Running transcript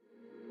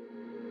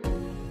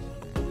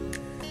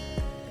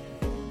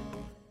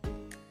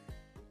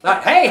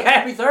Like, hey,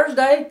 happy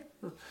Thursday.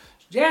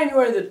 It's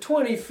January the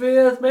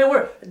 25th.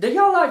 Man, do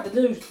y'all like to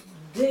do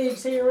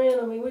digs here in?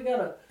 I mean, we got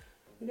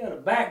a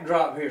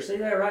backdrop here. See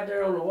that right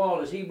there on the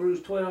wall is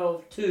Hebrews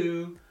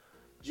 12:2.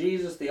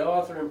 Jesus, the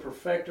author and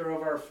perfecter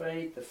of our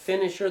faith, the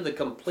finisher, the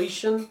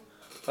completion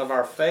of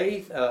our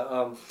faith.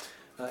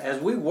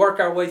 As we work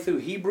our way through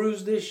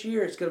Hebrews this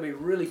year, it's going to be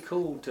really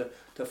cool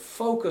to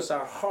focus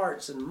our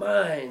hearts and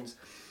minds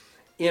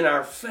in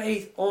our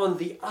faith on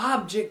the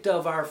object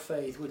of our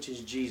faith, which is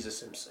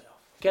Jesus himself.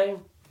 Okay?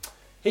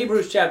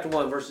 Hebrews chapter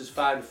 1, verses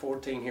 5 to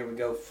 14. Here we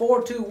go.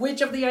 For to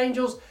which of the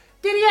angels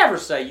did he ever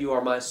say, you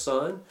are my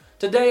son?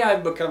 Today I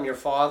have become your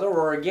father,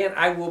 or again,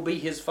 I will be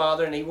his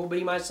father and he will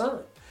be my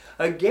son.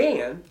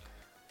 Again,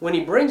 when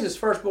he brings his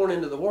firstborn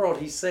into the world,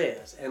 he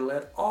says, and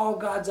let all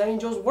God's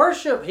angels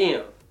worship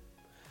him.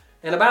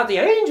 And about the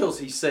angels,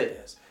 he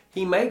says,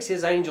 he makes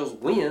his angels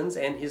winds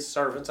and his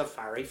servants a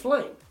fiery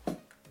flame.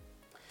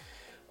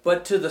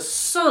 But to the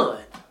Son,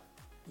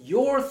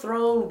 your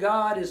throne,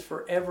 God, is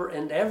forever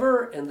and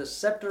ever, and the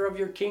scepter of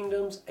your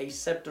kingdoms, a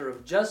scepter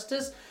of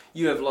justice.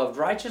 You have loved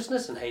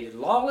righteousness and hated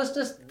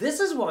lawlessness.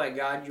 This is why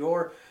God,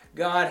 your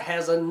God,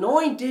 has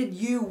anointed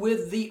you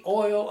with the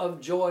oil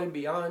of joy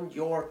beyond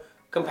your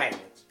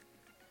companions.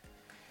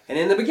 And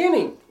in the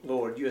beginning,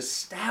 Lord, you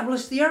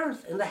established the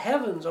earth, and the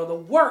heavens are the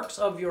works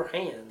of your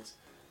hands.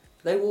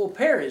 They will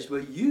perish,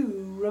 but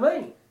you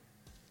remain.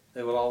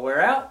 They will all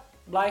wear out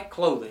like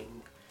clothing.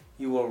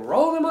 You will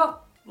roll them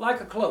up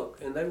like a cloak,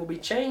 and they will be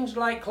changed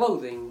like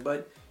clothing,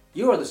 but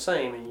you are the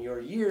same, and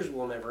your years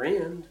will never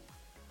end.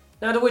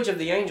 Now to which of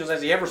the angels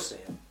has he ever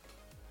said,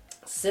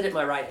 sit at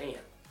my right hand,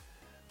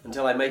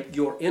 until I make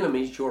your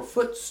enemies your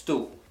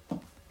footstool?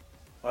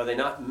 Are they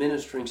not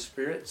ministering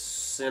spirits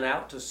sent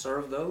out to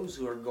serve those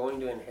who are going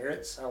to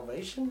inherit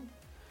salvation?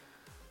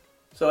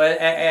 So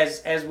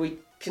as we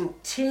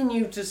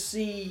continue to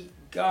see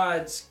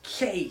God's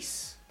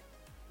case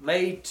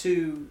made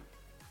to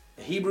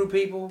the Hebrew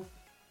people,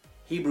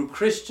 Hebrew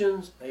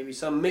Christians, maybe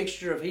some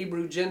mixture of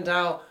Hebrew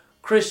Gentile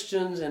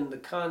Christians in the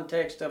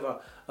context of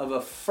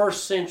a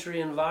first century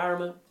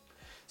environment.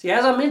 See,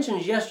 as I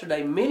mentioned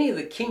yesterday, many of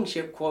the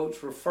kingship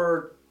quotes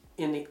refer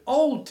in the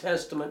Old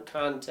Testament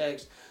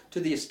context to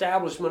the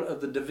establishment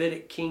of the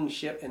Davidic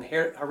kingship and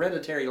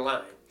hereditary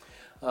line.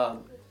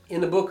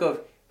 In the book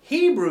of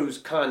Hebrews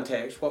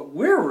context, what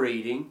we're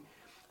reading,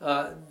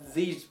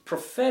 these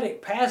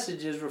prophetic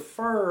passages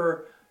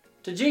refer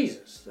to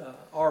Jesus,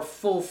 are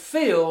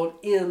fulfilled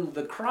in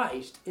the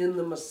Christ, in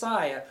the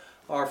Messiah,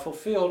 are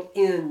fulfilled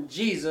in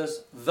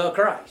Jesus the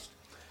Christ.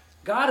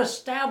 God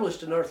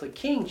established an earthly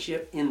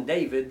kingship in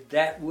David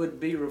that would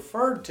be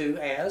referred to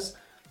as,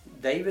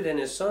 David and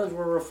his sons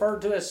were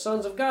referred to as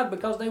sons of God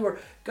because they were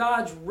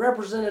God's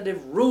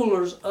representative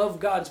rulers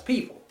of God's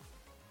people.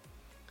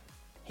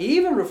 He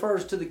even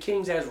refers to the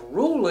kings as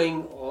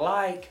ruling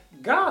like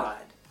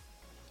God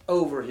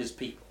over his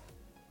people.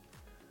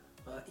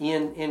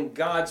 In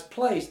God's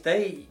place,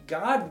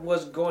 God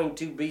was going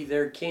to be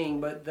their king,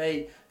 but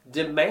they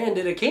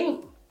demanded a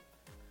king.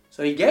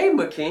 So he gave them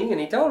a king and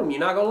he told them, you're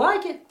not going to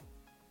like it.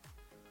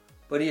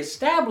 But he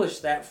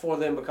established that for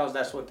them because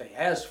that's what they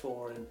asked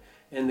for.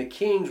 And the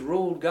kings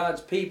ruled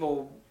God's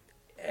people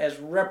as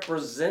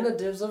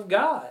representatives of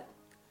God.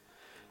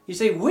 You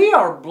see, we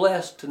are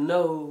blessed to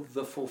know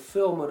the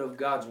fulfillment of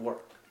God's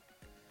work.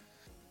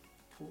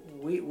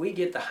 We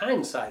get the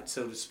hindsight,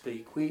 so to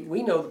speak.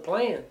 We know the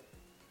plan.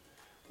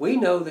 We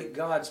know that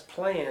God's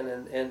plan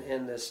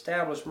and the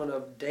establishment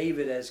of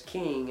David as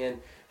king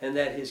and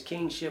that his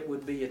kingship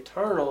would be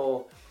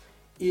eternal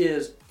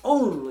is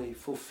only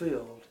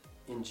fulfilled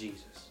in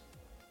Jesus.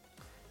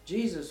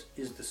 Jesus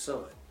is the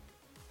Son.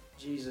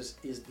 Jesus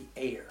is the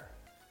heir.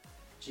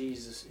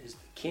 Jesus is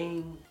the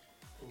King,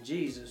 and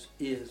Jesus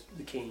is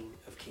the King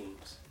of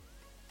Kings.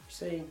 You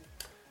see,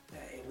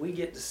 we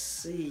get to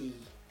see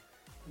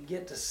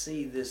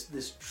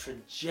this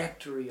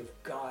trajectory of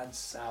God's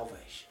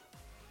salvation.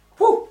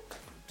 Whew!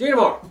 See you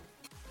tomorrow.